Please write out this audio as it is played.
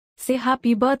Say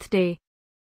happy birthday.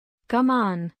 Come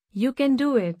on, you can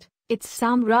do it. It's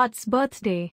Samrat's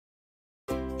birthday.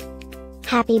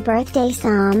 Happy birthday,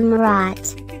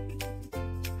 Samrat.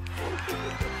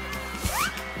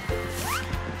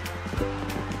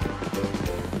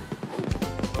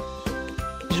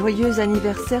 Joyeux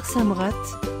anniversaire, Samrat.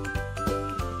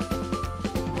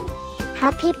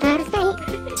 Happy birthday,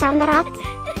 Samrat.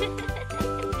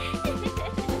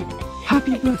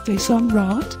 Happy birthday,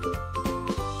 Samrat.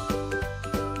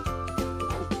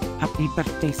 Happy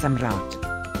birthday, Samrat.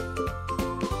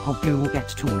 Hope you get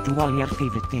to do all your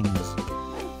favorite things.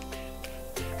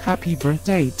 Happy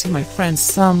birthday to my friend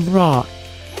Samrat.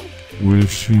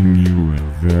 Wishing you a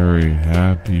very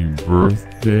happy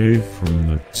birthday from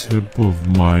the tip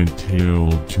of my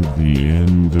tail to the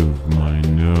end of my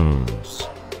nose.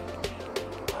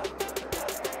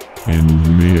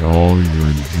 And may all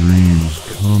your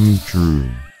dreams come true.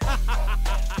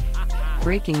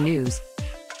 Breaking news.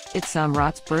 It's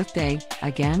Samrat's birthday,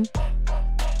 again?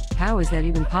 How is that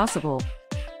even possible?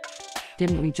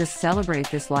 Didn't we just celebrate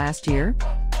this last year?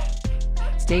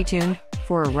 Stay tuned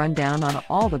for a rundown on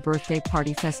all the birthday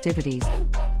party festivities.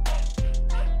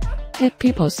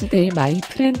 Happy birthday, my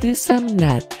friend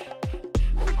Samrat.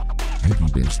 Happy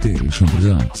birthday,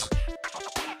 Samrat.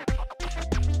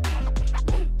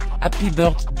 Happy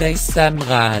birthday,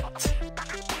 Samrat.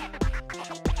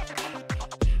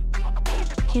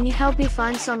 Can you help me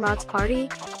find Samrat's party?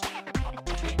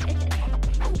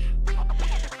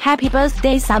 Happy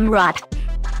birthday, Samrat.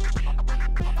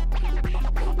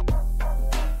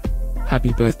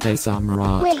 Happy birthday,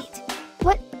 Samrat. Wait,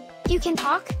 what? You can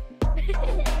talk?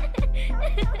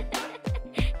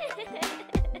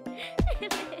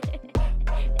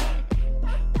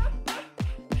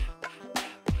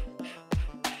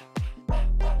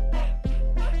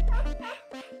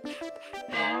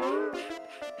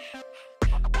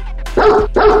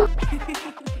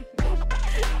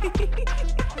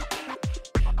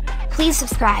 Please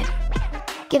subscribe,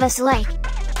 give us a like,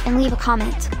 and leave a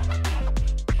comment.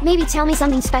 Maybe tell me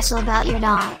something special about your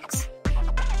dogs.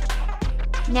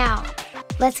 Now,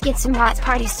 let's get Samrat's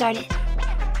party started.